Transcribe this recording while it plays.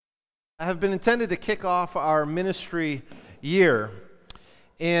have been intended to kick off our ministry year.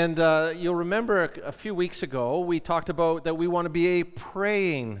 And you'll remember a few weeks ago, we talked about that we want to be a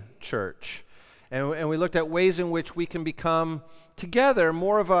praying church. And we looked at ways in which we can become together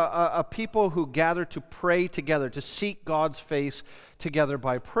more of a people who gather to pray together, to seek God's face together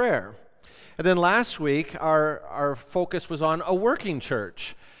by prayer. And then last week, our focus was on a working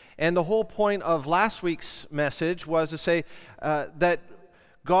church. And the whole point of last week's message was to say that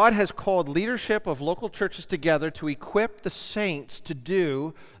God has called leadership of local churches together to equip the saints to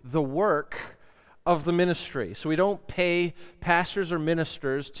do the work of the ministry. So we don't pay pastors or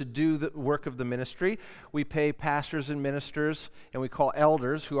ministers to do the work of the ministry. We pay pastors and ministers, and we call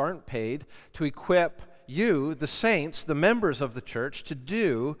elders who aren't paid, to equip you, the saints, the members of the church, to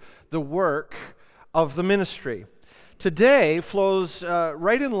do the work of the ministry. Today flows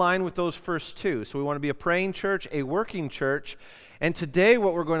right in line with those first two. So we want to be a praying church, a working church, and today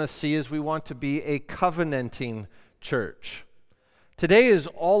what we're going to see is we want to be a covenanting church. Today is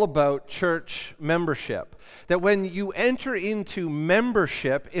all about church membership. That when you enter into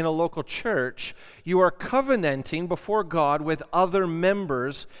membership in a local church, you are covenanting before God with other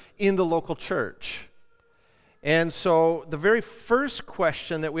members in the local church. And so the very first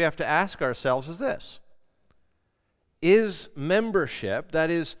question that we have to ask ourselves is this: is membership, that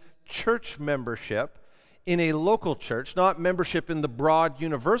is church membership, in a local church, not membership in the broad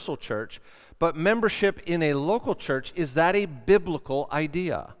universal church, but membership in a local church, is that a biblical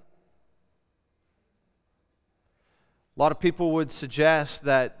idea? A lot of people would suggest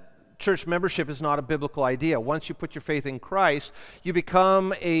that church membership is not a biblical idea. Once you put your faith in Christ, you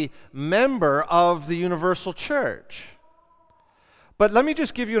become a member of the universal church. But let me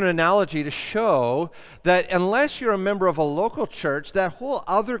just give you an analogy to show that unless you're a member of a local church, that whole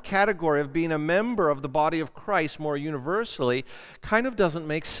other category of being a member of the body of Christ more universally kind of doesn't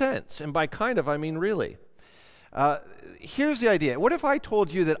make sense. And by kind of, I mean really. Here's the idea. What if I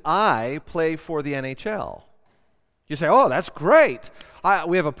told you that I play for the NHL? You say, oh, that's great.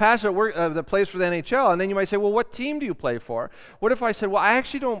 We have a pastor at work that plays for the NHL. And then you might say, well, what team do you play for? What if I said, well, I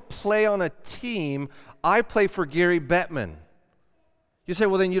actually don't play on a team. I play for Gary Bettman. You say,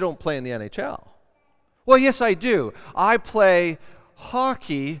 well, then you don't play in the NHL. Well, yes, I do. I play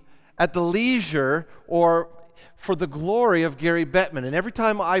hockey at the leisure or for the glory of Gary Bettman. And every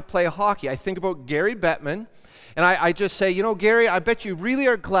time I play hockey, I think about Gary Bettman, and I just say, you know, Gary, I bet you really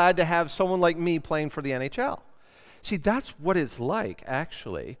are glad to have someone like me playing for the NHL. See, that's what it's like,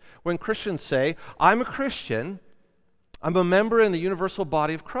 actually, when Christians say, I'm a Christian, I'm a member in the universal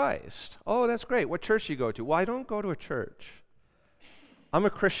body of Christ. Oh, that's great. What church do you go to? Well, I don't go to a church. I'm a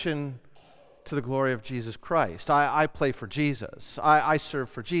Christian to the glory of Jesus Christ. I play for Jesus. I serve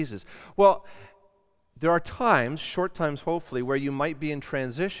for Jesus. Well, there are times, short times hopefully, where you might be in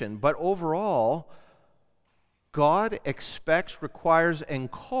transition, but overall, God expects, requires,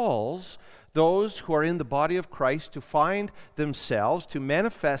 and calls those who are in the body of Christ to find themselves, to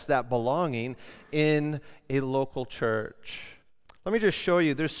manifest that belonging in a local church. Let me just show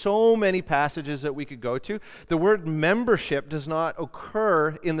you. There's so many passages that we could go to. The word membership does not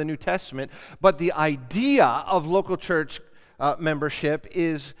occur in the New Testament, but the idea of local church membership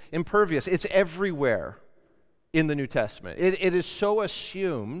is impervious. It's everywhere in the New Testament. It is so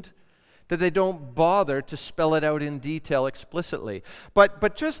assumed that they don't bother to spell it out in detail explicitly.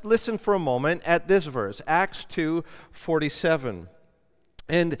 But just listen for a moment at this verse, Acts 2:47.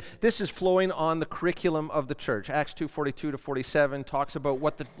 And this is flowing on the curriculum of the church. Acts 2:42 to 47 talks about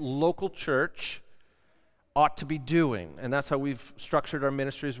what the local church ought to be doing. And that's how we've structured our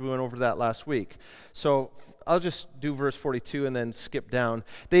ministries. We went over that last week. So I'll just do verse 42 and then skip down.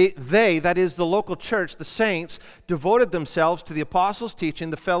 They, that is the local church, the saints, devoted themselves to the apostles'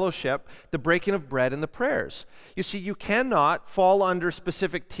 teaching, the fellowship, the breaking of bread, and the prayers. You see, you cannot fall under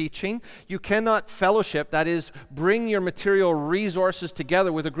specific teaching. You cannot fellowship, that is, bring your material resources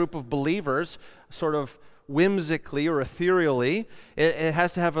together with a group of believers, sort of whimsically or ethereally. It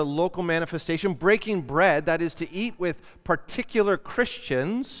has to have a local manifestation. Breaking bread, that is, to eat with particular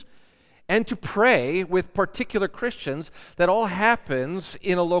Christians and to pray with particular Christians, that all happens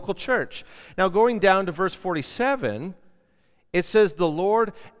in a local church. Now, going down to verse 47, it says, the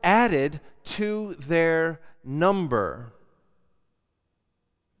Lord added to their number,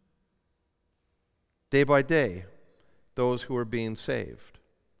 day by day, those who are being saved.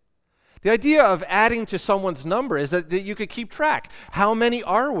 The idea of adding to someone's number is that you could keep track. How many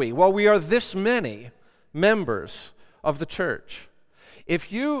are we? Well, we are this many members of the church.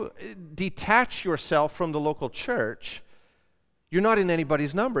 If you detach yourself from the local church, you're not in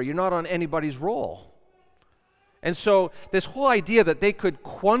anybody's number. You're not on anybody's roll. And so this whole idea that they could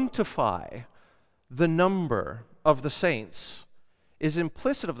quantify the number of the saints is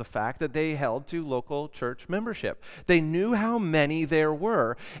implicit of the fact that they held to local church membership. They knew how many there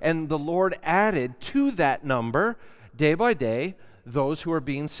were, and the Lord added to that number, day by day, those who are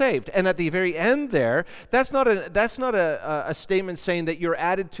being saved. And at the very end there, that's not a statement saying that you're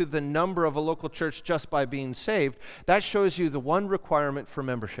added to the number of a local church just by being saved. That shows you the one requirement for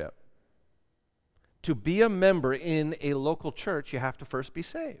membership. To be a member in a local church, you have to first be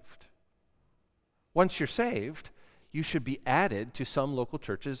saved. Once you're saved, you should be added to some local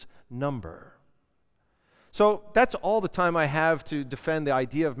church's number. So that's all the time I have to defend the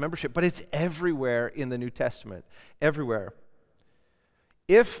idea of membership, but it's everywhere in the New Testament, everywhere.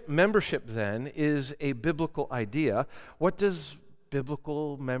 If membership then is a biblical idea, what does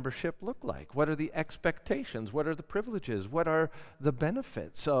biblical membership look like? What are the expectations? What are the privileges? What are the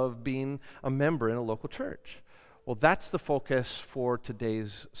benefits of being a member in a local church? Well, that's the focus for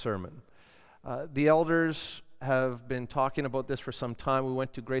today's sermon. The elders have been talking about this for some time. We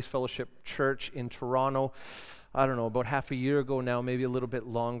went to Grace Fellowship Church in Toronto, I don't know, about half a year ago now, maybe a little bit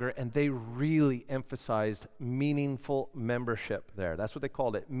longer, and they really emphasized meaningful membership there. That's what they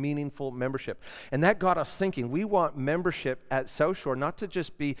called it, meaningful membership. And that got us thinking, we want membership at South Shore not to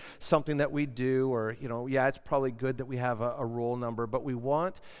just be something that we do or, yeah, it's probably good that we have a roll number, but we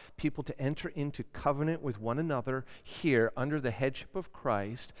want people to enter into covenant with one another here under the headship of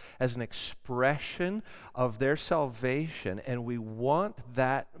Christ as an expression of their salvation, and we want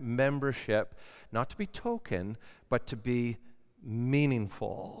that membership not to be token, but to be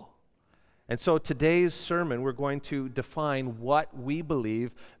meaningful. And so today's sermon, we're going to define what we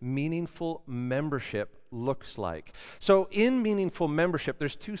believe meaningful membership looks like. So in meaningful membership,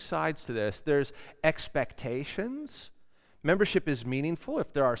 there's two sides to this. There's expectations. Membership is meaningful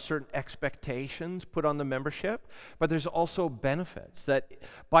if there are certain expectations put on the membership, but there's also benefits that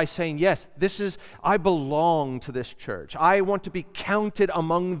by saying, yes, I belong to this church. I want to be counted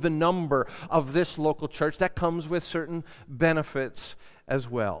among the number of this local church. That comes with certain benefits as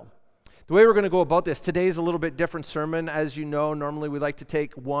well. The way we're going to go about this, today's a little bit different sermon. As you know, normally we like to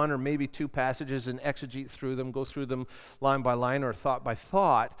take one or maybe two passages and exegete through them, go through them line by line or thought by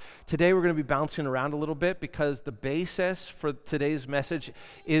thought. Today we're going to be bouncing around a little bit because the basis for today's message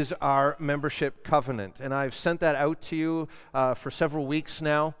is our membership covenant. And I've sent that out to you for several weeks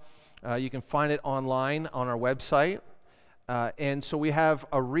now. You can find it online on our website. And so we have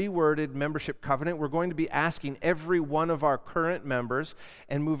a reworded membership covenant. We're going to be asking every one of our current members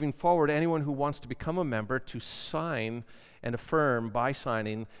and moving forward, anyone who wants to become a member to sign and affirm by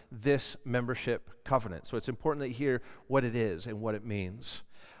signing this membership covenant. So it's important that you hear what it is and what it means.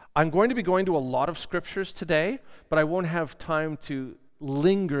 I'm going to be going to a lot of scriptures today, but I won't have time to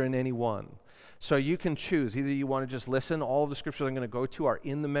linger in any one. So you can choose. Either you want to just listen. All of the scriptures I'm going to go to are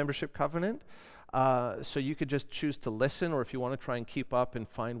in the membership covenant. So you could just choose to listen, or if you want to try and keep up and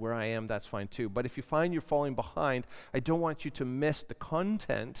find where I am, that's fine too. But if you find you're falling behind, I don't want you to miss the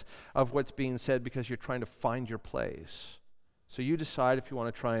content of what's being said because you're trying to find your place. So you decide if you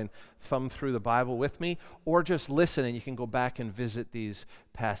want to try and thumb through the Bible with me, or just listen and you can go back and visit these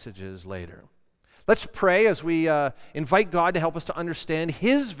passages later. Let's pray as we invite God to help us to understand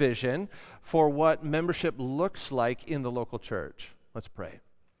His vision for what membership looks like in the local church. Let's pray.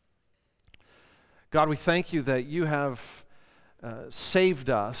 God, we thank you that you have saved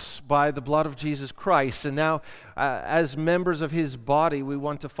us by the blood of Jesus Christ. And now, as members of His body, we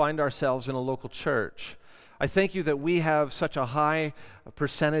want to find ourselves in a local church. I thank you that we have such a high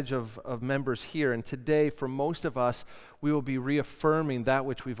percentage of members here. And today, for most of us, we will be reaffirming that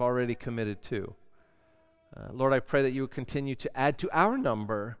which we've already committed to. Lord, I pray that you would continue to add to our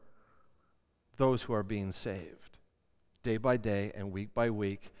number those who are being saved. Day by day and week by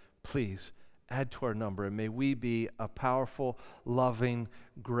week, please add to our number, and may we be a powerful, loving,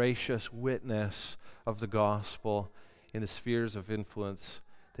 gracious witness of the gospel in the spheres of influence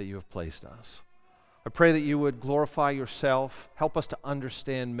that you have placed us. I pray that you would glorify yourself, help us to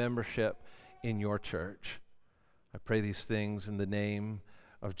understand membership in your church. I pray these things in the name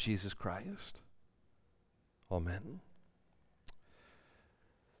of Jesus Christ. Amen.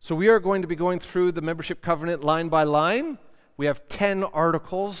 So we are going to be going through the membership covenant line by line. We have 10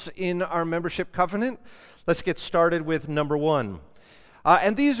 articles in our membership covenant. Let's get started with number 1.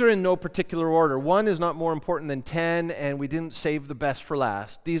 And these are in no particular order. 1 is not more important than 10, and we didn't save the best for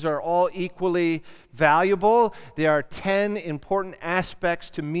last. These are all equally valuable. There are 10 important aspects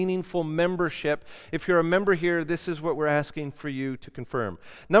to meaningful membership. If you're a member here, this is what we're asking for you to confirm.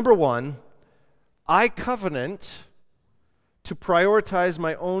 Number 1, I covenant to prioritize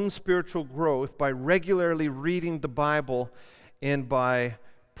my own spiritual growth by regularly reading the Bible and by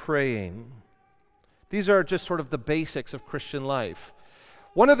praying. These are just sort of the basics of Christian life.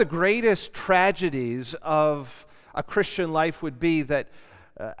 One of the greatest tragedies of a Christian life would be that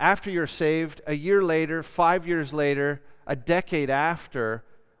after you're saved, a year later, 5 years later, a decade after,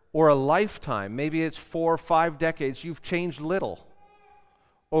 or a lifetime, maybe it's 4 or 5 decades, you've changed little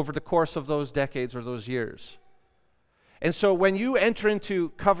over the course of those decades or those years. And so when you enter into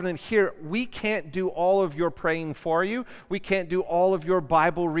covenant here, we can't do all of your praying for you. We can't do all of your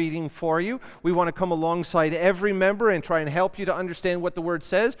Bible reading for you. We want to come alongside every member and try and help you to understand what the Word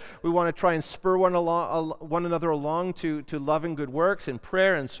says. We want to try and spur one another along to love and good works and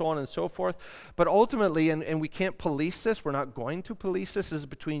prayer and so on and so forth. But ultimately, and we can't police this, we're not going to police this, this is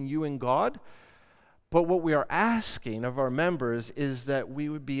between you and God. But what we are asking of our members is that we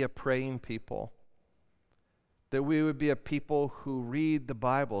would be a praying people. That we would be a people who read the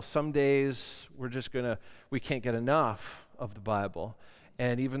Bible. Some days we can't get enough of the Bible.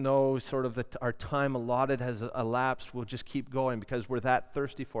 And even though sort of our time allotted has elapsed, we'll just keep going because we're that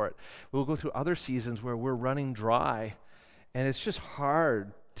thirsty for it. We'll go through other seasons where we're running dry. And it's just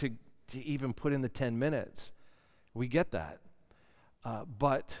hard to even put in the 10 minutes. We get that.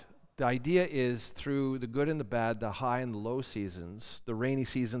 But the idea is through the good and the bad, the high and the low seasons, the rainy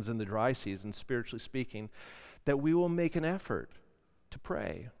seasons and the dry seasons, spiritually speaking, that we will make an effort to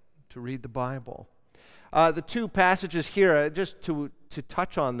pray, to read the Bible. The two passages here, just to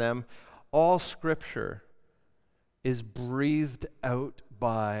touch on them, all Scripture is breathed out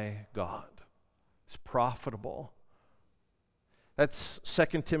by God. It's profitable. That's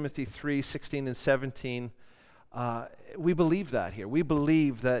 2 Timothy 3:16 and 17. We believe that here. We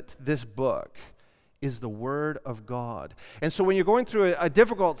believe that this book is the Word of God. And so when you're going through a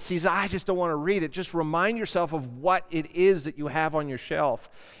difficult season, I just don't want to read it. Just remind yourself of what it is that you have on your shelf.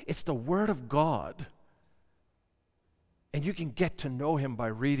 It's the Word of God. And you can get to know Him by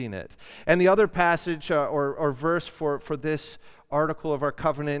reading it. And the other passage or verse for this article of our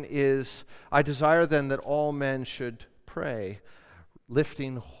covenant is, I desire then that all men should pray,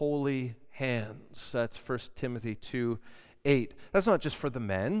 lifting holy hands. That's 1 Timothy 2:8. That's not just for the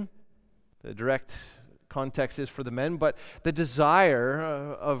men. The direct context is for the men, but the desire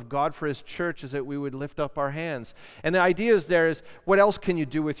of God for His church is that we would lift up our hands. And the idea is what else can you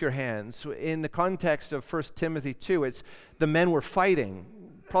do with your hands? In the context of 1 Timothy 2, it's the men were fighting,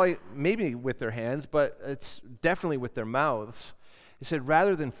 probably maybe with their hands, but it's definitely with their mouths. He said,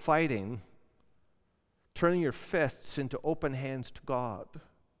 rather than fighting, turn your fists into open hands to God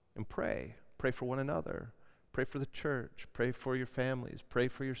and pray. Pray for one another. Pray for the church. Pray for your families. Pray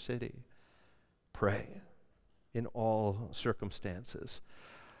for your city. Pray in all circumstances.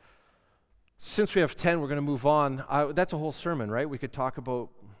 Since we have 10, we're going to move on. That's a whole sermon, right? We could talk about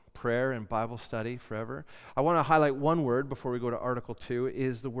prayer and Bible study forever. I want to highlight one word before we go to Article 2,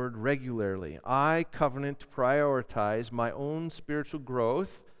 is the word regularly. I covenant to prioritize my own spiritual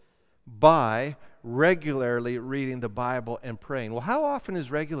growth by regularly reading the Bible and praying. Well, how often is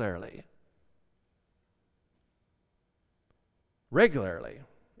regularly? Regularly.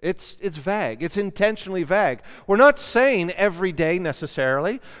 It's vague. It's intentionally vague. We're not saying every day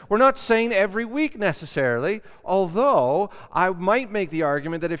necessarily. We're not saying every week necessarily, although I might make the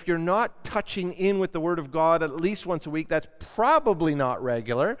argument that if you're not touching in with the Word of God at least once a week, that's probably not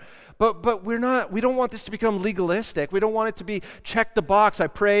regular. But we don't want this to become legalistic. We don't want it to be check the box. I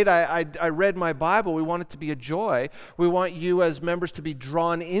prayed, I read my Bible. We want it to be a joy. We want you as members to be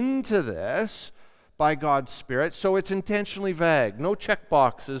drawn into this by God's Spirit, so it's intentionally vague. No check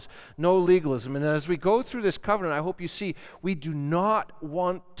boxes, no legalism. And as we go through this covenant, I hope you see, we do not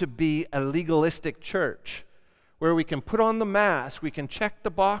want to be a legalistic church where we can put on the mask, we can check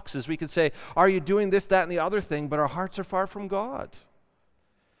the boxes, we can say, are you doing this, that, and the other thing, but our hearts are far from God.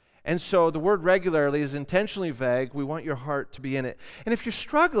 And so the word regularly is intentionally vague. We want your heart to be in it. And if you're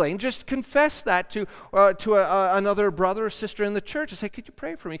struggling, just confess that to another brother or sister in the church and say, could you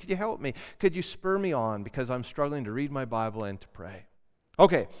pray for me? Could you help me? Could you spur me on because I'm struggling to read my Bible and to pray?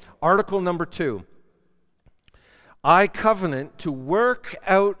 Okay, article number 2. I covenant to work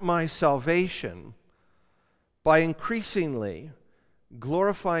out my salvation by increasingly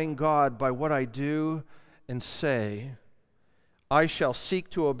glorifying God by what I do and say. I shall seek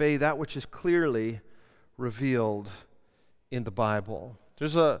to obey that which is clearly revealed in the Bible.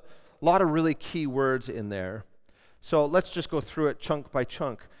 There's a lot of really key words in there. So let's just go through it chunk by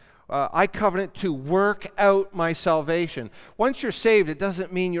chunk. I covenant to work out my salvation. Once you're saved, it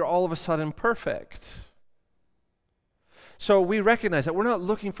doesn't mean you're all of a sudden perfect. So we recognize that we're not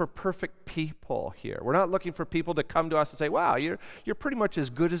looking for perfect people here. We're not looking for people to come to us and say, wow, you're pretty much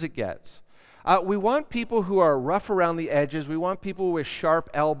as good as it gets. We want people who are rough around the edges. We want people with sharp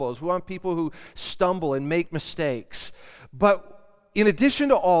elbows. We want people who stumble and make mistakes. But in addition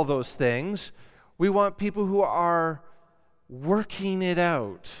to all those things, we want people who are working it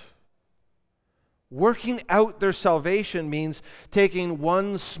out. Working out their salvation means taking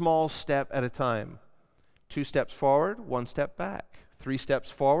one small step at a time. 2 steps forward, 1 step back. 3 steps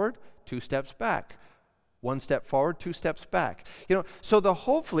forward, 2 steps back. 1 step forward, 2 steps back. So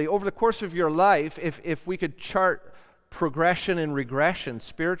hopefully over the course of your life, if we could chart progression and regression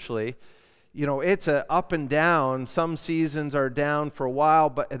spiritually, it's a up and down. Some seasons are down for a while,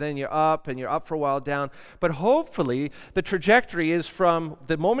 but then you're up, and you're up for a while, down. But hopefully the trajectory is from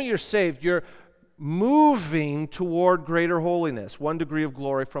the moment you're saved, you're moving toward greater holiness, 1 degree of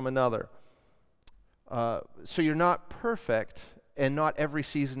glory from another. So you're not perfect, and not every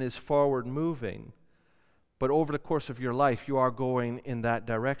season is forward moving. But over the course of your life, you are going in that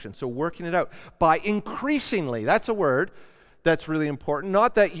direction. So working it out by increasingly, that's a word that's really important.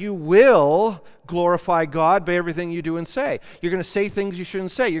 Not that you will glorify God by everything you do and say. You're going to say things you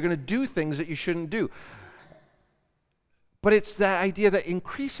shouldn't say. You're going to do things that you shouldn't do. But it's that idea that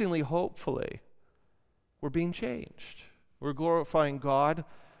increasingly, hopefully, we're being changed. We're glorifying God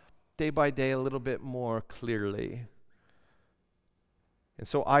day by day a little bit more clearly. And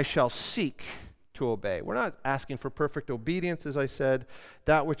so I shall seek to obey. We're not asking for perfect obedience, as I said,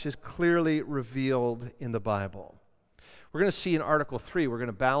 that which is clearly revealed in the Bible. We're going to see in Article 3, we're going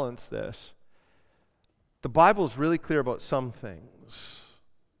to balance this. The Bible is really clear about some things,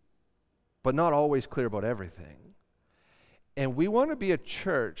 but not always clear about everything. And we want to be a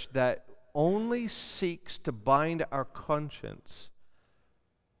church that only seeks to bind our conscience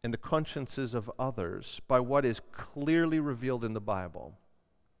and the consciences of others by what is clearly revealed in the Bible.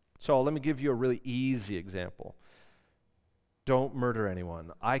 So let me give you a really easy example. Don't murder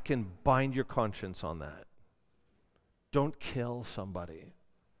anyone. I can bind your conscience on that. Don't kill somebody.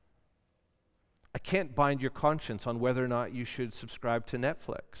 I can't bind your conscience on whether or not you should subscribe to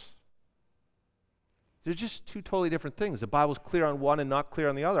Netflix. They're just 2 totally different things. The Bible's clear on one and not clear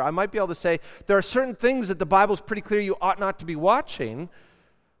on the other. I might be able to say there are certain things that the Bible's pretty clear you ought not to be watching,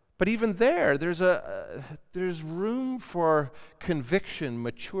 but even there's room for conviction,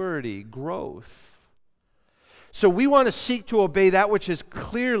 maturity, growth. So we want to seek to obey that which is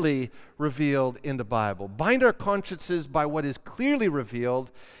clearly revealed in the Bible. Bind our consciences by what is clearly revealed,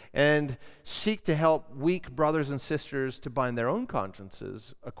 and seek to help weak brothers and sisters to bind their own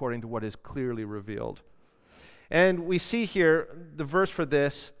consciences according to what is clearly revealed. And we see here, the verse for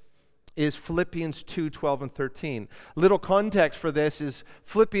this is Philippians 2, 12 and 13. Little context for this is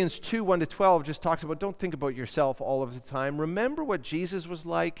Philippians 2, 1 to 12 just talks about don't think about yourself all of the time. Remember what Jesus was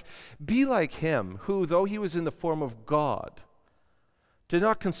like. Be like him, who, though he was in the form of God, did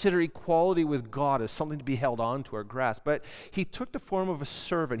not consider equality with God as something to be held on to or grasped, but he took the form of a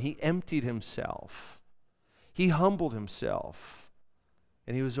servant. He emptied himself. He humbled himself,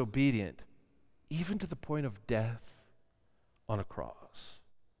 and he was obedient, even to the point of death on a cross.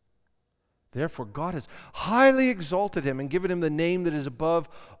 Therefore, God has highly exalted him and given him the name that is above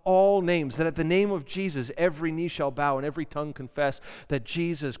all names, that at the name of Jesus every knee shall bow and every tongue confess that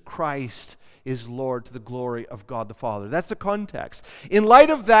Jesus Christ is Lord, to the glory of God the Father. That's the context. In light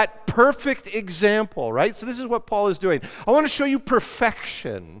of that perfect example, right? So this is what Paul is doing. I want to show you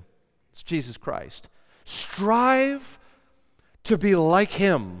perfection. It's Jesus Christ. Strive to be like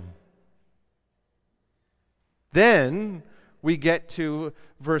him. Then we get to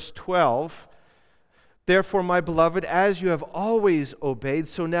verse 12. Therefore, my beloved, as you have always obeyed,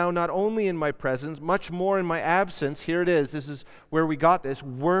 so now not only in my presence, much more in my absence, here it is, this is where we got this,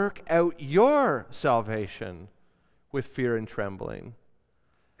 work out your salvation with fear and trembling.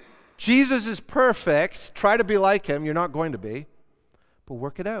 Jesus is perfect. Try to be like him. You're not going to be. But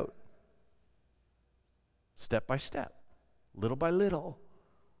work it out. Step by step. Little by little.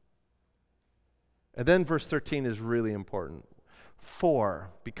 And then verse 13 is really important.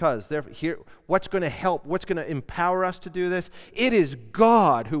 Because here, what's going to help, what's going to empower us to do this? It is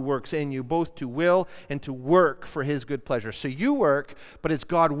God who works in you, both to will and to work for his good pleasure. So you work, but it's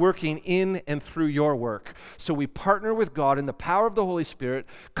God working in and through your work. So we partner with God in the power of the Holy Spirit,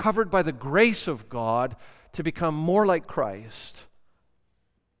 covered by the grace of God, to become more like Christ.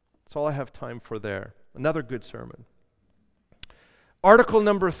 That's all I have time for there. Another good sermon. Article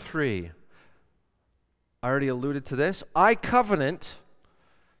number 3. I already alluded to this. I covenant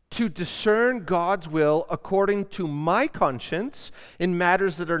to discern God's will according to my conscience in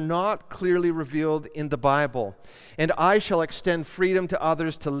matters that are not clearly revealed in the Bible. And I shall extend freedom to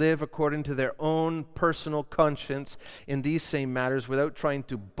others to live according to their own personal conscience in these same matters without trying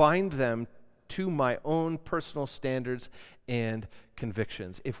to bind them to my own personal standards and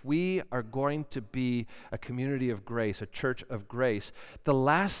convictions. If we are going to be a community of grace, a church of grace, the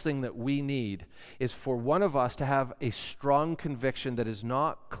last thing that we need is for one of us to have a strong conviction that is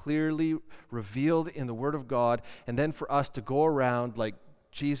not clearly revealed in the Word of God, and then for us to go around like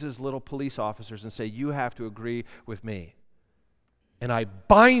Jesus' little police officers and say, you have to agree with me. And I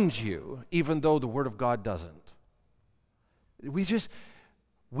bind you, even though the Word of God doesn't.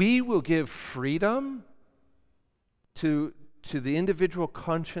 We will give freedom to the individual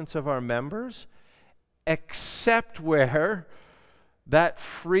conscience of our members, except where that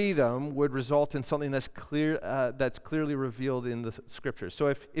freedom would result in something that's clearly revealed in the Scriptures.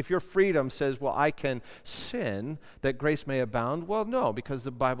 So if your freedom says, well, I can sin that grace may abound, well, no, because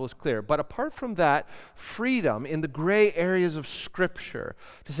the Bible is clear. But apart from that, freedom in the gray areas of Scripture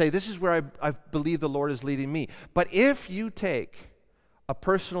to say, this is where I believe the Lord is leading me. But if you take a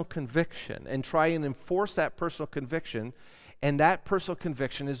personal conviction and try and enforce that personal conviction, and that personal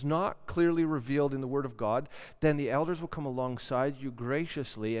conviction is not clearly revealed in the Word of God, then the elders will come alongside you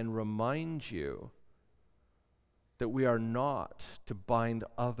graciously and remind you that we are not to bind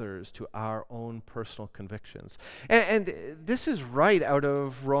others to our own personal convictions. And this is right out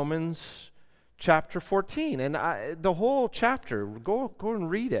of Romans chapter 14. And the whole chapter, go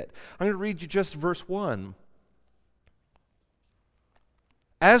and read it. I'm going to read you just verse 1.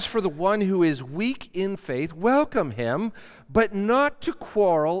 As for the one who is weak in faith, welcome him, but not to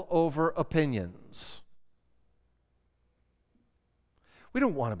quarrel over opinions. We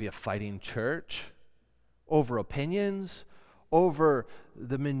don't want to be a fighting church over opinions, over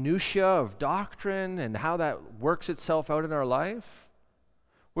the minutiae of doctrine and how that works itself out in our life.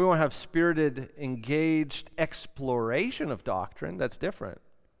 We want to have spirited, engaged exploration of doctrine. That's different.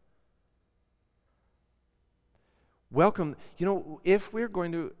 Welcome. If we're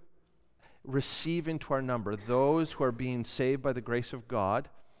going to receive into our number those who are being saved by the grace of God,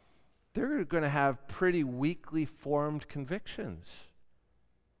 they're going to have pretty weakly formed convictions.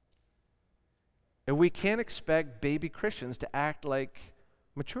 And we can't expect baby Christians to act like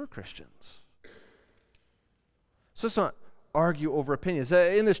mature Christians. So let's not argue over opinions.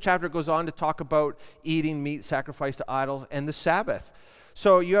 In this chapter, it goes on to talk about eating meat sacrificed to idols and the Sabbath.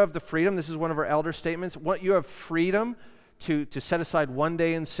 So you have the freedom. This is one of our elder statements. You have freedom to set aside one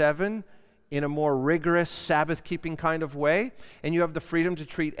day in 7 in a more rigorous Sabbath-keeping kind of way. And you have the freedom to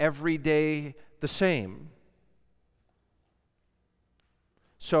treat every day the same.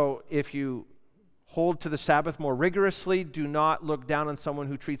 So if you hold to the Sabbath more rigorously, do not look down on someone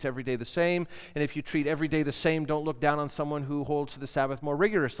who treats every day the same. And if you treat every day the same, don't look down on someone who holds to the Sabbath more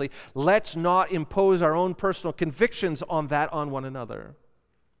rigorously. Let's not impose our own personal convictions on one another.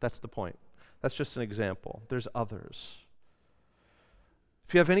 That's the point. That's just an example. There's others.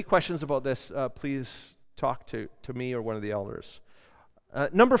 If you have any questions about this, please talk to me or one of the elders.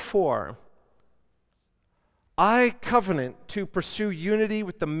 Number 4. I covenant to pursue unity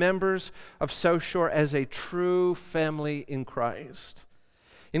with the members of South Shore as a true family in Christ,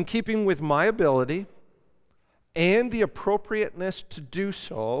 in keeping with my ability and the appropriateness to do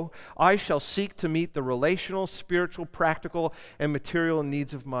so. I shall seek to meet the relational, spiritual, practical, and material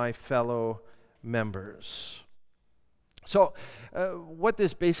needs of my fellow members. So what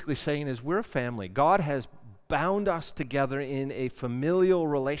this basically saying is we're a family. God has bound us together in a familial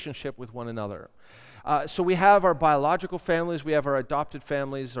relationship with one another. So we have our biological families, we have our adopted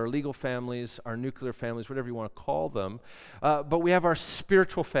families, our legal families, our nuclear families, whatever you want to call them. But we have our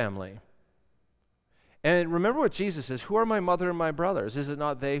spiritual family. And remember what Jesus says, who are my mother and my brothers? Is it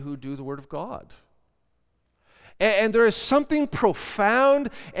not they who do the word of God? And there is something profound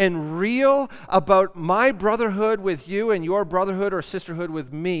and real about my brotherhood with you and your brotherhood or sisterhood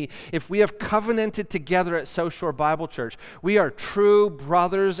with me if we have covenanted together at South Shore Bible Church. We are true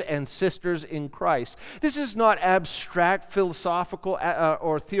brothers and sisters in Christ. This is not abstract, philosophical,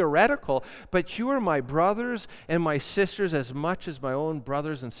 or theoretical, but you are my brothers and my sisters as much as my own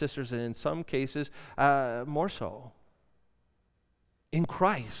brothers and sisters, and in some cases, more so. In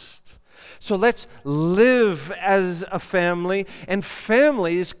Christ. So let's live as a family, and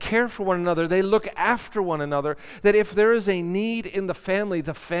families care for one another. They look after one another, that if there is a need in the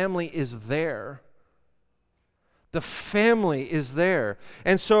family is there. The family is there.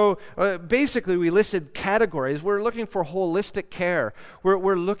 And so basically we listed categories. We're looking for holistic care.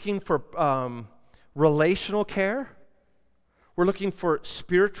 We're looking for relational care. We're looking for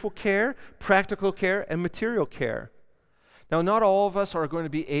spiritual care, practical care, and material care. Now, not all of us are going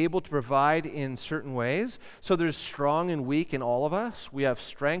to be able to provide in certain ways, so there's strong and weak in all of us. We have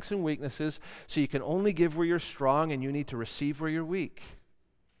strengths and weaknesses, so you can only give where you're strong and you need to receive where you're weak.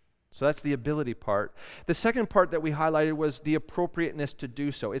 So that's the ability part. The second part that we highlighted was the appropriateness to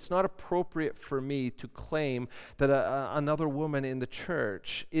do so. It's not appropriate for me to claim that another woman in the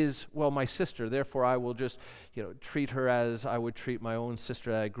church is, well, my sister, therefore I will just, treat her as I would treat my own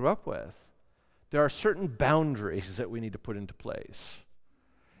sister that I grew up with. There are certain boundaries that we need to put into place.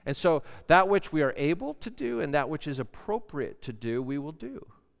 And so that which we are able to do and that which is appropriate to do, we will do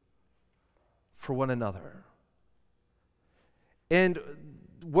for one another. And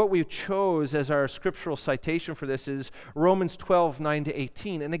what we chose as our scriptural citation for this is Romans 12, 9 to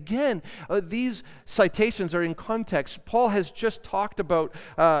 18. And again, these citations are in context. Paul has just talked about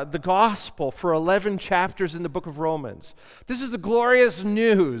the gospel for 11 chapters in the book of Romans. This is the glorious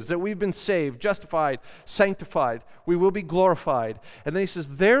news that we've been saved, justified, sanctified. We will be glorified. And then he says,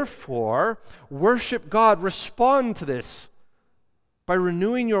 therefore, worship God, respond to this by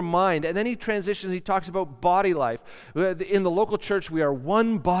renewing your mind. And then he transitions, he talks about body life. In the local church, we are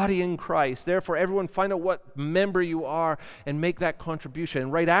one body in Christ. Therefore, everyone find out what member you are and make that contribution.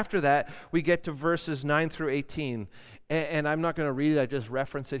 And right after that, we get to verses 9 through 18. And I'm not going to read it, I just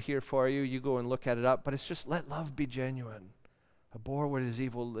reference it here for you. You go and look at it up. But it's just, let love be genuine. Abhor what is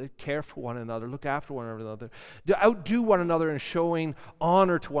evil, care for one another, look after one another, outdo one another in showing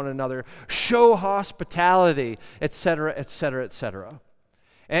honor to one another, show hospitality, etc., etc., etc.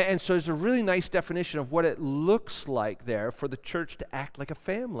 And so there's a really nice definition of what it looks like there for the church to act like a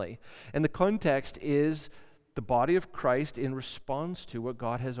family. And the context is the body of Christ in response to what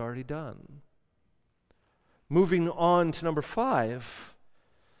God has already done. Moving on to number 5.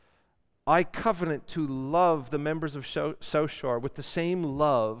 I covenant to love the members of South Shore with the same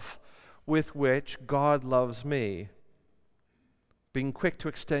love with which God loves me, being quick to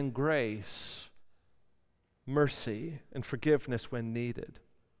extend grace, mercy, and forgiveness when needed.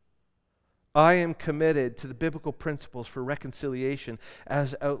 I am committed to the biblical principles for reconciliation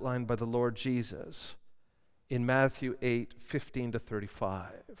as outlined by the Lord Jesus in Matthew 8, 15 to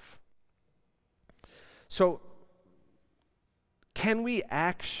 35. So, can we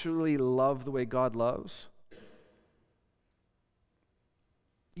actually love the way God loves?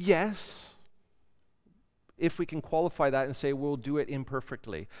 Yes, if we can qualify that and say we'll do it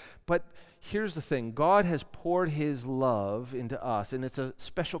imperfectly. But here's the thing. God has poured his love into us, and it's a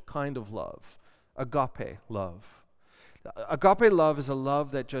special kind of love, agape love. Agape love is a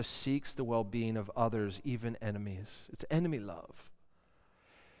love that just seeks the well-being of others, even enemies. It's enemy love.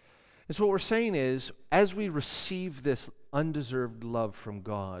 And so what we're saying is, as we receive this undeserved love from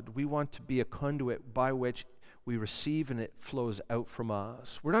God, we want to be a conduit by which we receive and it flows out from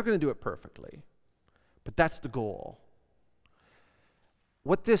us. We're not going to do it perfectly, but that's the goal.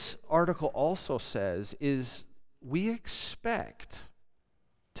 What this article also says is we expect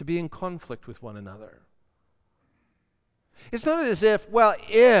to be in conflict with one another. It's not as if,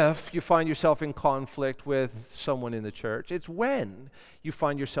 if you find yourself in conflict with someone in the church. It's when you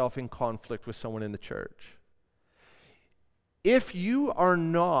find yourself in conflict with someone in the church. If you are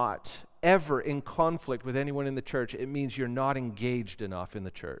not ever in conflict with anyone in the church, it means you're not engaged enough in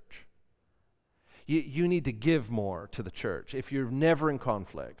the church. You need to give more to the church if you're never in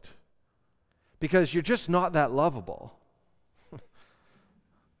conflict, because you're just not that lovable.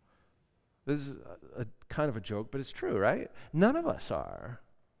 This is a kind of a joke, but it's true, right? None of us are.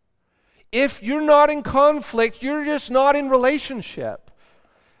 If you're not in conflict, you're just not in relationship.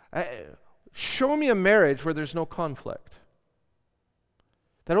 Show me a marriage where there's no conflict.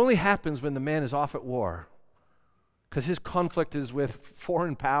 That only happens when the man is off at war, because his conflict is with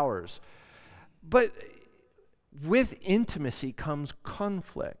foreign powers. But with intimacy comes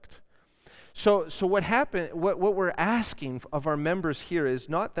conflict. So what we're asking of our members here is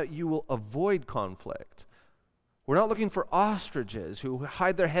not that you will avoid conflict. We're not looking for ostriches who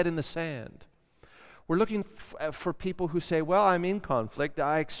hide their head in the sand. We're looking for people who say, well, I'm in conflict.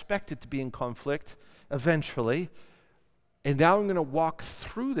 I expected to be in conflict eventually. And now I'm going to walk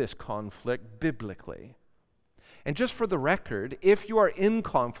through this conflict biblically. And just for the record, if you are in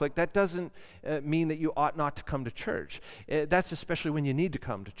conflict, that doesn't mean that you ought not to come to church. That's especially when you need to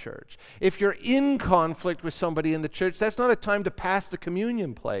come to church. If you're in conflict with somebody in the church, that's not a time to pass the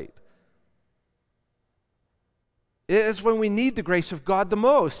communion plate. It's when we need the grace of God the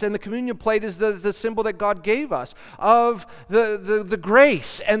most. And the communion plate is the symbol that God gave us of the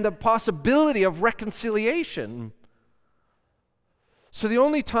grace and the possibility of reconciliation. So the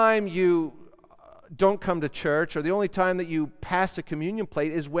only time you don't come to church, or the only time that you pass the communion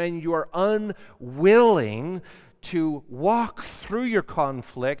plate is when you are unwilling to walk through your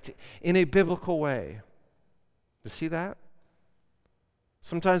conflict in a biblical way. You see that?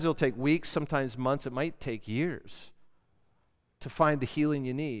 Sometimes it'll take weeks, sometimes months, it might take years to find the healing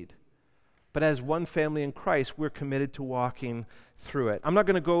you need. But as one family in Christ, we're committed to walking through it. I'm not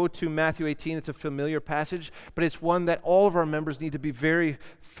going to go to Matthew 18. It's a familiar passage, but it's one that all of our members need to be very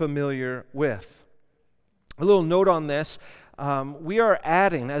familiar with. A little note on this. We are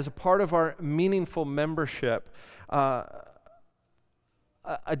adding, as a part of our meaningful membership, a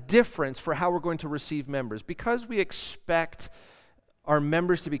difference for how we're going to receive members. Because we expect our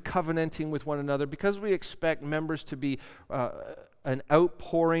members to be covenanting with one another, because we expect members to be an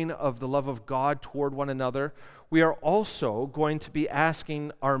outpouring of the love of God toward one another, we are also going to be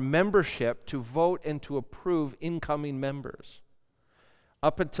asking our membership to vote and to approve incoming members.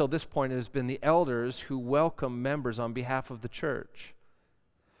 Up until this point, it has been the elders who welcome members on behalf of the church.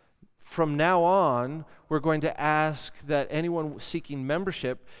 From now on, we're going to ask that anyone seeking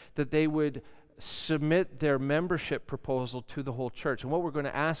membership, that they would submit their membership proposal to the whole church. And what we're going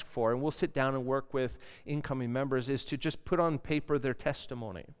to ask for, and we'll sit down and work with incoming members, is to just put on paper their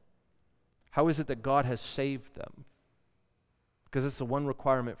testimony. How is it that God has saved them? Because it's the one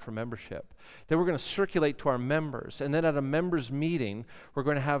requirement for membership. Then we're going to circulate to our members, and then at a members meeting, we're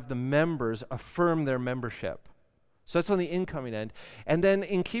going to have the members affirm their membership. So that's on the incoming end. And then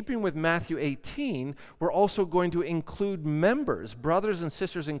in keeping with Matthew 18, we're also going to include members, brothers and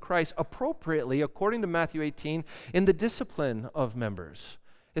sisters in Christ, appropriately, according to Matthew 18, in the discipline of members.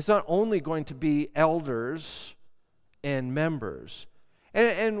 It's not only going to be elders and members.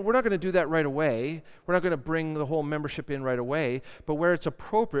 And we're not going to do that right away. We're not going to bring the whole membership in right away. But where it's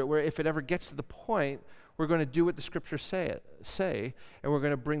appropriate, where if it ever gets to the point, we're going to do what the scriptures say, and we're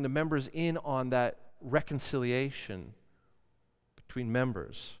going to bring the members in on that reconciliation between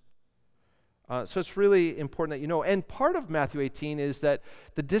members. So it's really important that you know. And part of Matthew 18 is that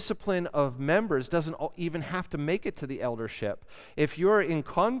the discipline of members doesn't even have to make it to the eldership. If you're in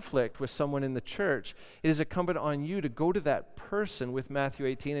conflict with someone in the church, it is incumbent on you to go to that person with Matthew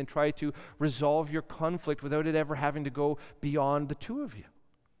 18 and try to resolve your conflict without it ever having to go beyond the two of you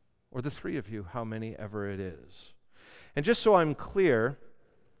or the three of you, how many ever it is. And just so I'm clear,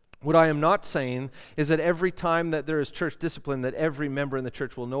 what I am not saying is that every time that there is church discipline, that every member in the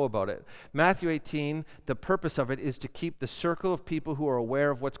church will know about it. Matthew 18, the purpose of it is to keep the circle of people who are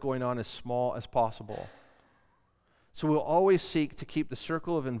aware of what's going on as small as possible. So we'll always seek to keep the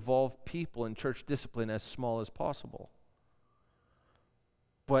circle of involved people in church discipline as small as possible.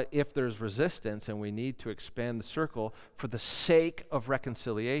 But if there's resistance and we need to expand the circle for the sake of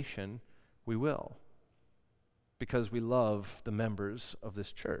reconciliation, we will. Because we love the members of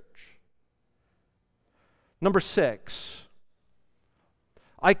this church. Number 6,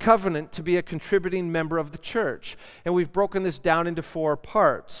 I covenant to be a contributing member of the church. And we've broken this down into 4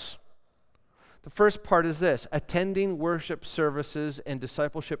 parts. The first part is this: attending worship services and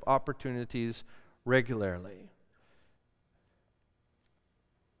discipleship opportunities regularly.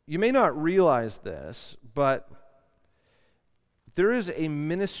 You may not realize this, but there is a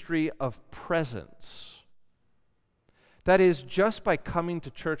ministry of presence. That is, just by coming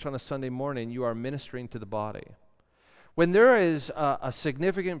to church on a Sunday morning, you are ministering to the body. When there is a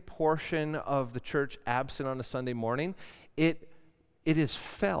significant portion of the church absent on a Sunday morning, it is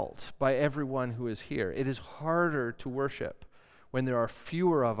felt by everyone who is here. It is harder to worship when there are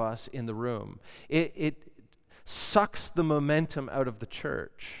fewer of us in the room. It sucks the momentum out of the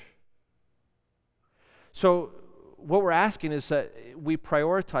church. So what we're asking is that we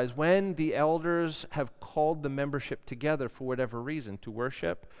prioritize when the elders have called the membership together for whatever reason, to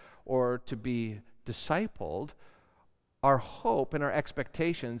worship or to be discipled. Our hope and our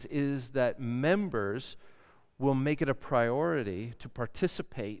expectations is that members will make it a priority to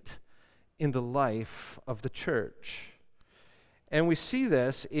participate in the life of the church. And we see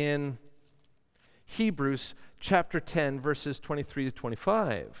this in Hebrews chapter 10, verses 23 to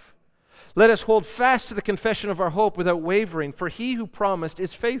 25. Let us hold fast to the confession of our hope without wavering, for he who promised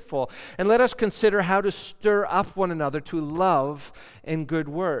is faithful. And let us consider how to stir up one another to love and good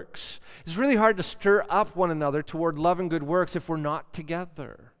works. It's really hard to stir up one another toward love and good works if we're not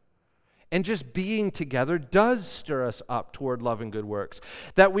together. And just being together does stir us up toward love and good works.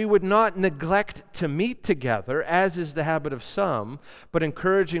 That we would not neglect to meet together, as is the habit of some, but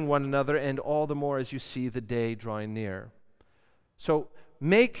encouraging one another, and all the more as you see the day drawing near. So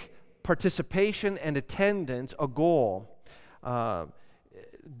make participation and attendance a goal.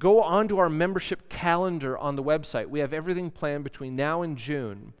 Go onto our membership calendar on the website. We have everything planned between now and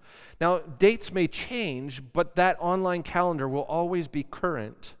June. Now, dates may change, but that online calendar will always be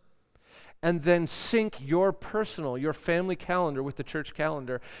current. And then sync your family calendar with the church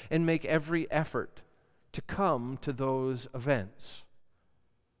calendar and make every effort to come to those events.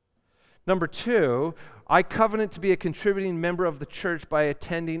 Number 2, I covenant to be a contributing member of the church by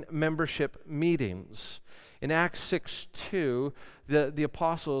attending membership meetings. In Acts 6:2, the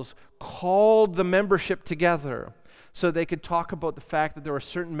apostles called the membership together so they could talk about the fact that there were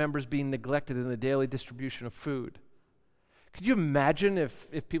certain members being neglected in the daily distribution of food. Could you imagine if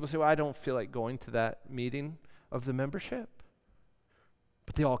people say, well, I don't feel like going to that meeting of the membership?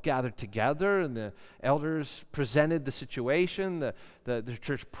 But they all gathered together, and the elders presented the situation. The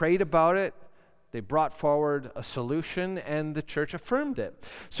church prayed about it. They brought forward a solution, and the church affirmed it.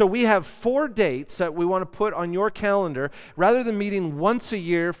 So we have 4 dates that we want to put on your calendar. Rather than meeting once a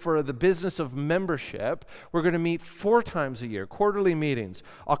year for the business of membership, we're going to meet 4 times a year, quarterly meetings.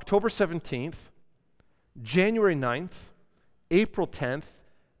 October 17th, January 9th, April 10th,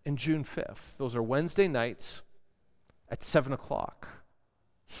 and June 5th. Those are Wednesday nights at 7 o'clock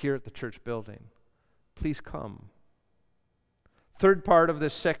here at the church building. Please come. Third part of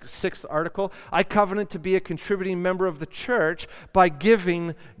this 6th article, I covenant to be a contributing member of the church by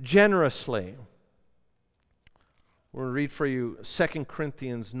giving generously. We'll read for you 2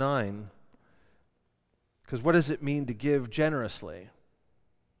 Corinthians 9. Because what does it mean to give generously?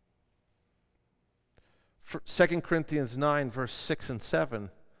 2 Corinthians 9, verse 6 and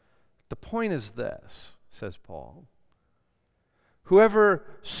 7. The point is this, says Paul. Whoever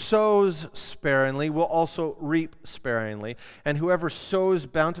sows sparingly will also reap sparingly, and whoever sows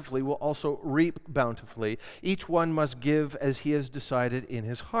bountifully will also reap bountifully. Each one must give as he has decided in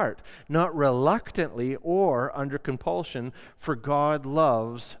his heart, not reluctantly or under compulsion, for God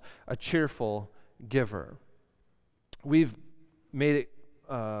loves a cheerful giver. We've made it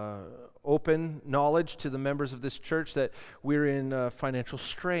open knowledge to the members of this church that we're in financial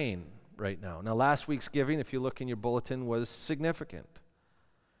strain right now. Now, last week's giving, if you look in your bulletin, was significant,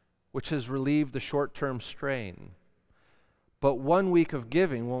 which has relieved the short-term strain. But 1 week of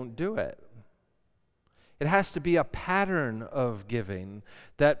giving won't do it. It has to be a pattern of giving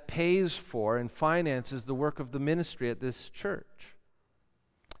that pays for and finances the work of the ministry at this church.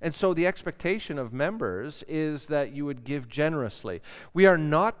 And so the expectation of members is that you would give generously. We are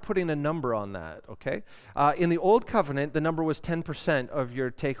not putting a number on that, okay? In the Old Covenant, the number was 10% of your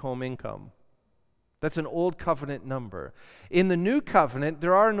take-home income. That's an Old Covenant number. In the New Covenant,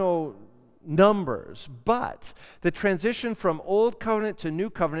 there are no numbers, but the transition from Old Covenant to New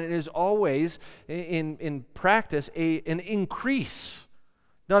Covenant is always, in practice, an increase,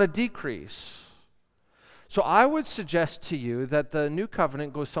 not a decrease. So I would suggest to you that the New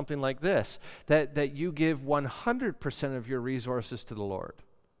Covenant goes something like this, that you give 100% of your resources to the Lord,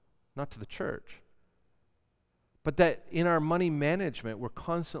 not to the church. But that in our money management, we're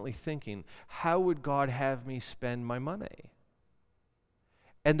constantly thinking, how would God have me spend my money?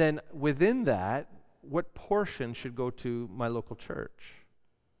 And then within that, what portion should go to my local church?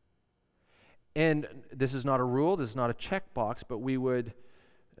 And this is not a rule, this is not a checkbox, but we would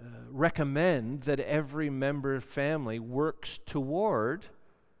recommend that every member family works toward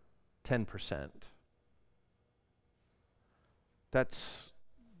 10%. That's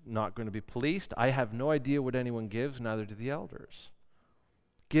not going to be policed. I have no idea what anyone gives, neither do the elders.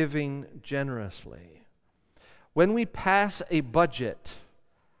 Giving generously. When we pass a budget,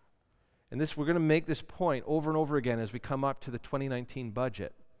 and we're going to make this point over and over again as we come up to the 2019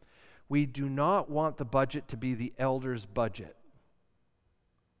 budget, we do not want the budget to be the elders' budget.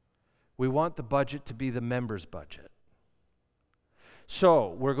 We want the budget to be the members' budget. So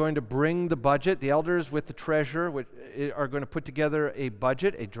we're going to bring the budget. The elders with the treasurer are going to put together a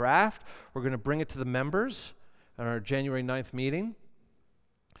budget, a draft. We're going to bring it to the members at our January 9th meeting.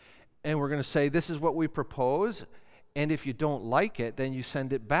 And we're going to say, this is what we propose. And if you don't like it, then you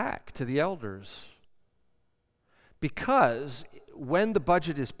send it back to the elders. Because when the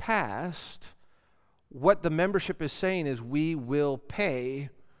budget is passed, what the membership is saying is we will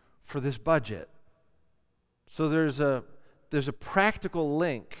pay for this budget. So there's a practical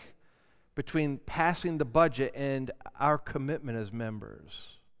link between passing the budget and our commitment as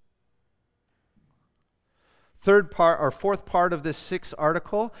members. Fourth part of this 6th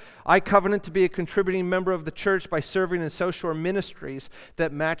article, I covenant to be a contributing member of the church by serving in South Shore ministries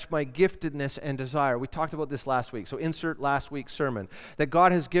that match my giftedness and desire. We talked about this last week, so insert last week's sermon. That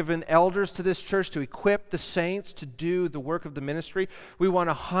God has given elders to this church to equip the saints to do the work of the ministry. We want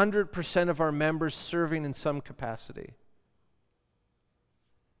 100% of our members serving in some capacity.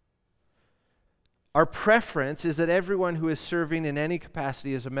 Our preference is that everyone who is serving in any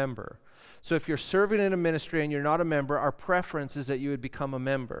capacity is a member. So if you're serving in a ministry and you're not a member, our preference is that you would become a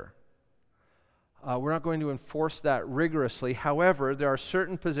member. We're not going to enforce that rigorously. However, there are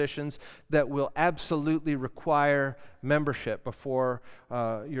certain positions that will absolutely require membership before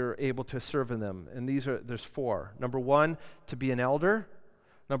you're able to serve in them. And there's 4. Number 1, to be an elder.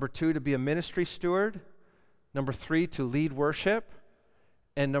 Number 2, to be a ministry steward. Number 3, to lead worship.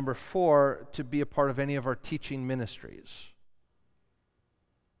 And number 4, to be a part of any of our teaching ministries.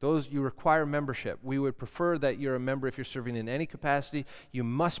 Those, you require membership. We would prefer that you're a member if you're serving in any capacity. You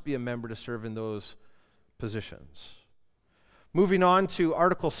must be a member to serve in those positions. Moving on to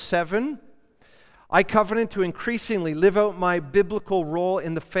Article 7. I covenant to increasingly live out my biblical role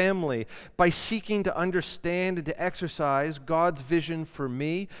in the family by seeking to understand and to exercise God's vision for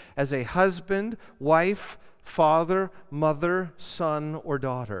me as a husband, wife, father, mother, son, or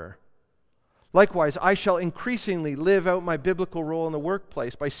daughter. Likewise, I shall increasingly live out my biblical role in the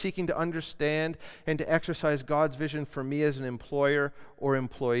workplace by seeking to understand and to exercise God's vision for me as an employer or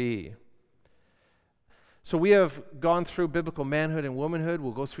employee. So we have gone through biblical manhood and womanhood.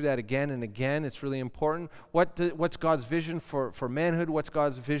 We'll go through that again and again. It's really important. What's God's vision for manhood? What's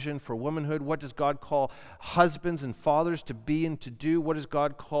God's vision for womanhood? What does God call husbands and fathers to be and to do? What does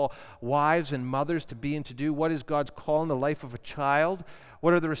God call wives and mothers to be and to do? What is God's call in the life of a child?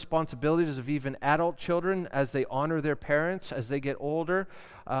 What are the responsibilities of even adult children as they honor their parents, as they get older?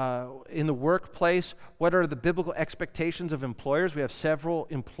 In the workplace, what are the biblical expectations of employers? We have several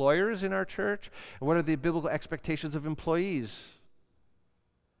employers in our church. And what are the biblical expectations of employees?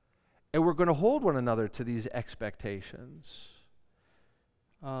 And we're going to hold one another to these expectations.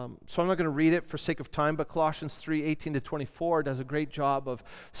 So I'm not going to read it for sake of time, but Colossians 3:18-24 does a great job of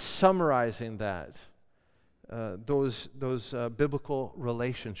summarizing that. Those biblical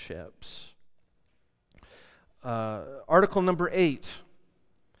relationships. Article number 8.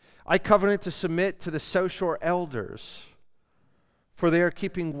 I covenant to submit to the South Shore elders, for they are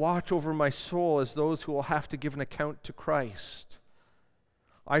keeping watch over my soul as those who will have to give an account to Christ.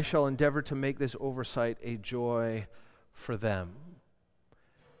 I shall endeavor to make this oversight a joy for them.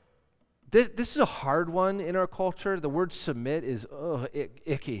 This is a hard one in our culture. The word submit is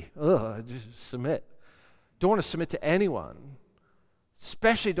icky. Just submit. Don't want to submit to anyone.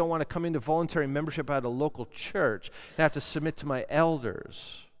 Especially don't want to come into voluntary membership at a local church and have to submit to my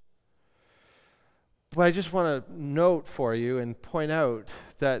elders. But I just want to note for you and point out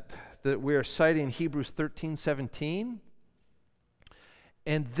that we are citing Hebrews 13:17.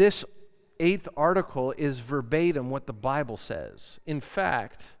 And this 8th article is verbatim what the Bible says. In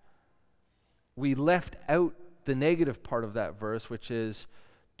fact, we left out the negative part of that verse, which is,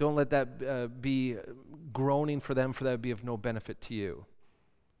 don't let that be groaning for them, for that would be of no benefit to you.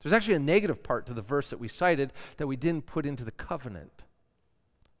 There's actually a negative part to the verse that we cited that we didn't put into the covenant.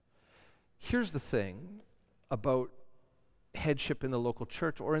 Here's the thing about headship in the local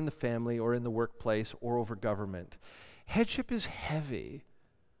church or in the family or in the workplace or over government. Headship is heavy.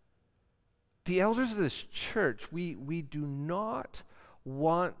 The elders of this church, we do not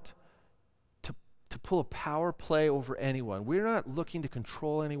want to pull a power play over anyone. We're not looking to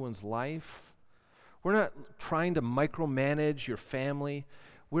control anyone's life. We're not trying to micromanage your family.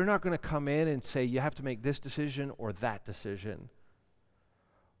 We're not going to come in and say you have to make this decision or that decision.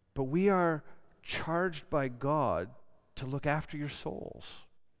 But we are charged by God to look after your souls.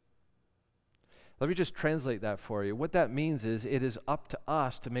 Let me just translate that for you. What that means is it is up to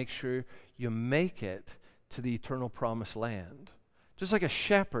us to make sure you make it to the eternal promised land. Just like a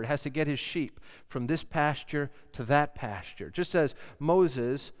shepherd has to get his sheep from this pasture to that pasture. Just as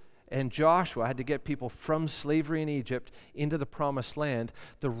Moses and Joshua had to get people from slavery in Egypt into the promised land,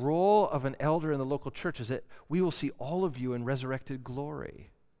 the role of an elder in the local church is that we will see all of you in resurrected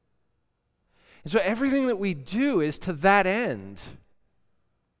glory. And so everything that we do is to that end.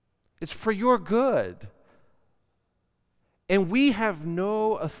 It's for your good. And we have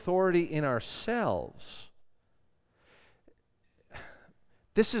no authority in ourselves.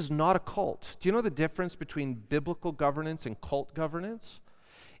 This is not a cult. Do you know the difference between biblical governance and cult governance?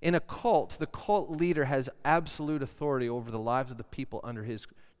 In a cult, the cult leader has absolute authority over the lives of the people under his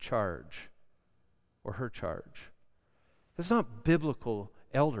charge or her charge. That's not biblical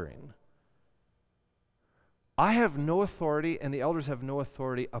eldering. I have no authority, and the elders have no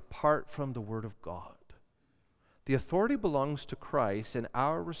authority apart from the Word of God. The authority belongs to Christ, and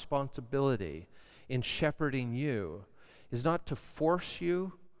our responsibility in shepherding you is not to force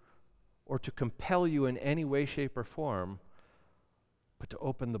you or to compel you in any way, shape, or form, but to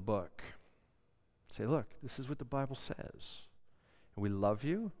open the book. Say, look, this is what the Bible says. And we love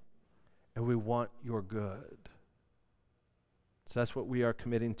you, and we want your good. So that's what we are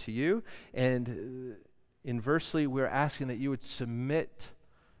committing to you. And inversely, we're asking that you would submit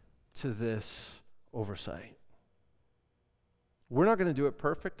to this oversight. We're not going to do it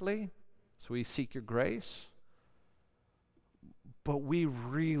perfectly, so we seek your grace. But we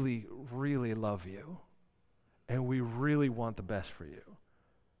really, really love you. And we really want the best for you.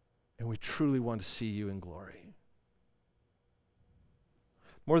 And we truly want to see you in glory.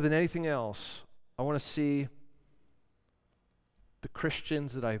 More than anything else, I want to see the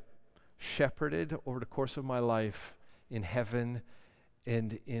Christians that I shepherded over the course of my life in heaven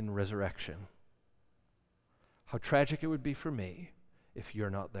and in resurrection. How tragic it would be for me if you're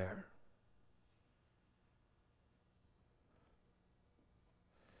not there.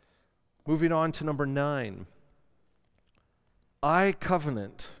 Moving on to number 9. I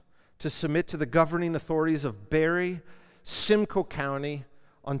covenant to submit to the governing authorities of Barrie, Simcoe County,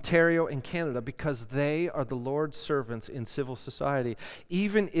 Ontario, and Canada because they are the Lord's servants in civil society,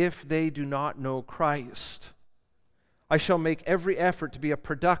 even if they do not know Christ. I shall make every effort to be a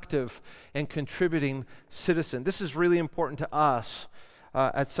productive and contributing citizen. This is really important to us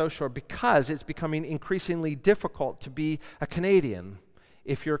at South Shore because it's becoming increasingly difficult to be a Canadian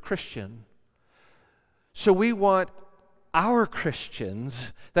if you're a Christian. So we want our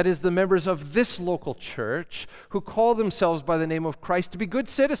Christians, that is the members of this local church who call themselves by the name of Christ, to be good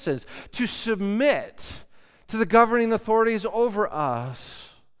citizens, to submit to the governing authorities over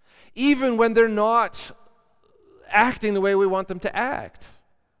us, even when they're not acting the way we want them to act.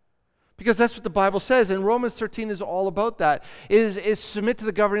 Because that's what the Bible says, and Romans 13 is all about that, is submit to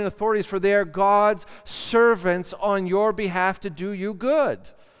the governing authorities, for they are God's servants on your behalf to do you good.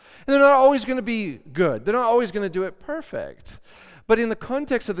 And they're not always going to be good. They're not always going to do it perfect. But in the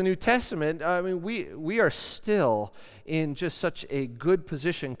context of the New Testament, I mean, we are still in just such a good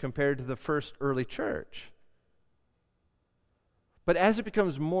position compared to the first early church. But as it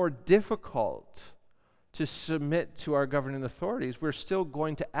becomes more difficult to submit to our governing authorities, we're still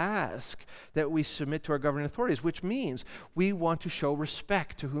going to ask that we submit to our governing authorities, which means we want to show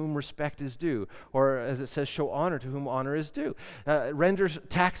respect to whom respect is due, or as it says, show honor to whom honor is due. Render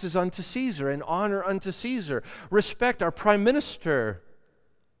taxes unto Caesar and honor unto Caesar. Respect our prime minister,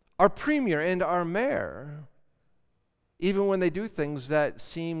 our premier, and our mayor, even when they do things that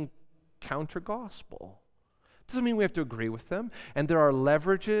seem counter-gospel. Doesn't mean we have to agree with them, and there are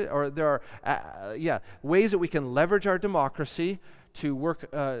ways that we can leverage our democracy to work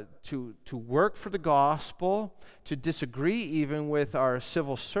for the gospel, to disagree even with our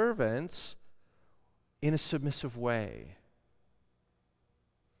civil servants in a submissive way.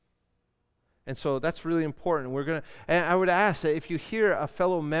 And so that's really important. And I would ask that if you hear a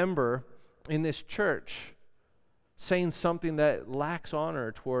fellow member in this church saying something that lacks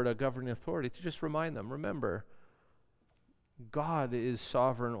honor toward a governing authority, to just remind them, remember, God is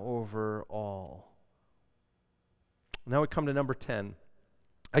sovereign over all. Now we come to number 10.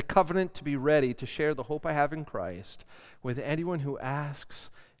 I covenant to be ready to share the hope I have in Christ with anyone who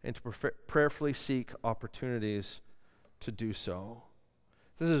asks and to prayerfully seek opportunities to do so.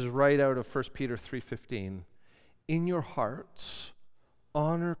 This is right out of 1 Peter 3:15. In your hearts,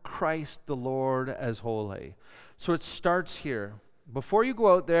 honor Christ the Lord as holy. So it starts here. Before you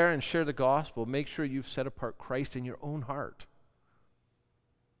go out there and share the gospel, make sure you've set apart Christ in your own heart.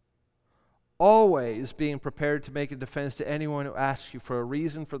 Always being prepared to make a defense to anyone who asks you for a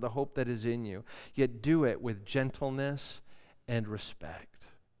reason for the hope that is in you, yet do it with gentleness and respect.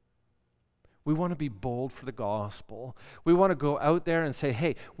 We want to be bold for the gospel. We want to go out there and say,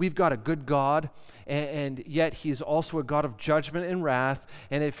 hey, we've got a good God, and yet He is also a God of judgment and wrath,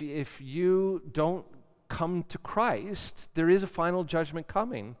 and if you don't come to Christ, there is a final judgment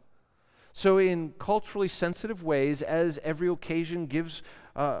coming. So in culturally sensitive ways, as every occasion gives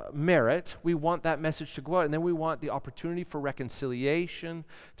merit, we want that message to go out, and then we want the opportunity for reconciliation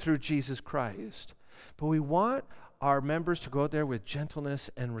through Jesus Christ. But we want our members to go out there with gentleness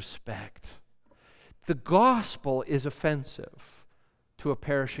and respect. The gospel is offensive to a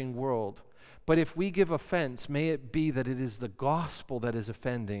perishing world. But if we give offense, may it be that it is the gospel that is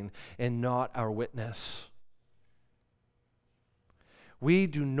offending and not our witness. We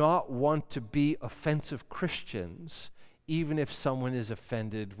do not want to be offensive Christians, even if someone is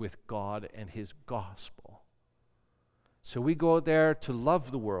offended with God and His gospel. So we go out there to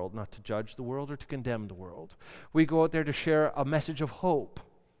love the world, not to judge the world or to condemn the world. We go out there to share a message of hope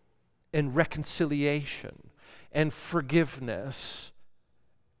and reconciliation and forgiveness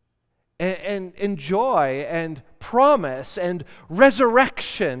and joy and promise and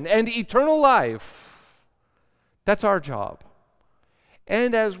resurrection and eternal life. That's our job.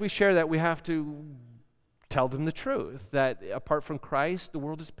 And as we share that, we have to tell them the truth, that apart from Christ, the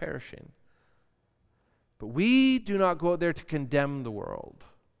world is perishing. But we do not go out there to condemn the world.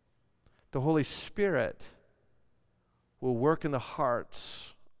 The Holy Spirit will work in the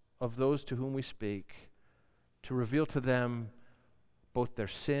hearts of those to whom we speak to reveal to them both their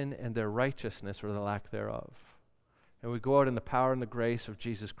sin and their righteousness, or the lack thereof. And we go out in the power and the grace of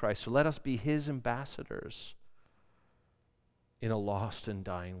Jesus Christ. So let us be his ambassadors in a lost and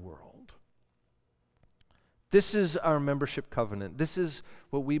dying world. This is our membership covenant. This is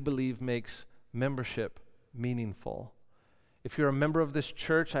what we believe makes membership meaningful. If you're a member of this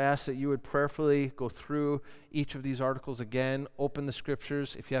church, I ask that you would prayerfully go through each of these articles again, open the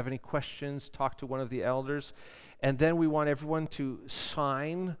scriptures. If you have any questions, talk to one of the elders. And then we want everyone to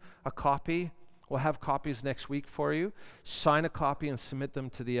sign a copy. We'll have copies next week for you. Sign a copy and submit them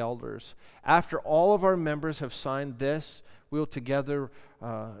to the elders. After all of our members have signed this, we will together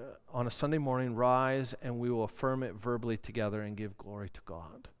on a Sunday morning rise and we will affirm it verbally together and give glory to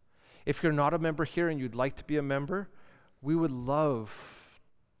God. If you're not a member here and you'd like to be a member, we would love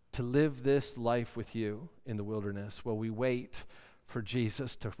to live this life with you in the wilderness while we wait for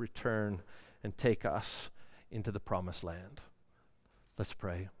Jesus to return and take us into the promised land. Let's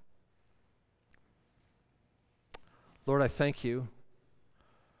pray. Lord, I thank you.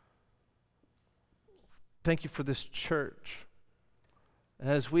 Thank you for this church.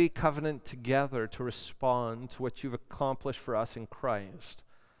 As we covenant together to respond to what you've accomplished for us in Christ,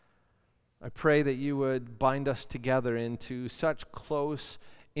 I pray that you would bind us together into such close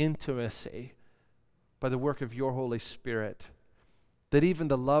intimacy by the work of your Holy Spirit, that even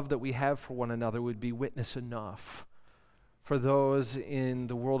the love that we have for one another would be witness enough for those in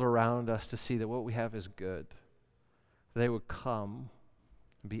the world around us to see that what we have is good. They would come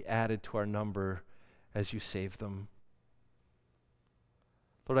and be added to our number as you save them.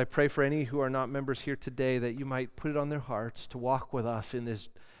 Lord, I pray for any who are not members here today that you might put it on their hearts to walk with us in this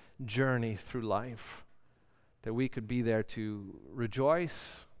journey through life, that we could be there to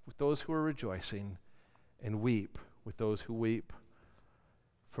rejoice with those who are rejoicing and weep with those who weep.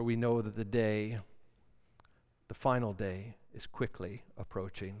 For we know that the final day, is quickly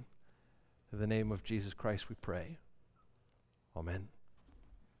approaching. In the name of Jesus Christ we pray. Amen.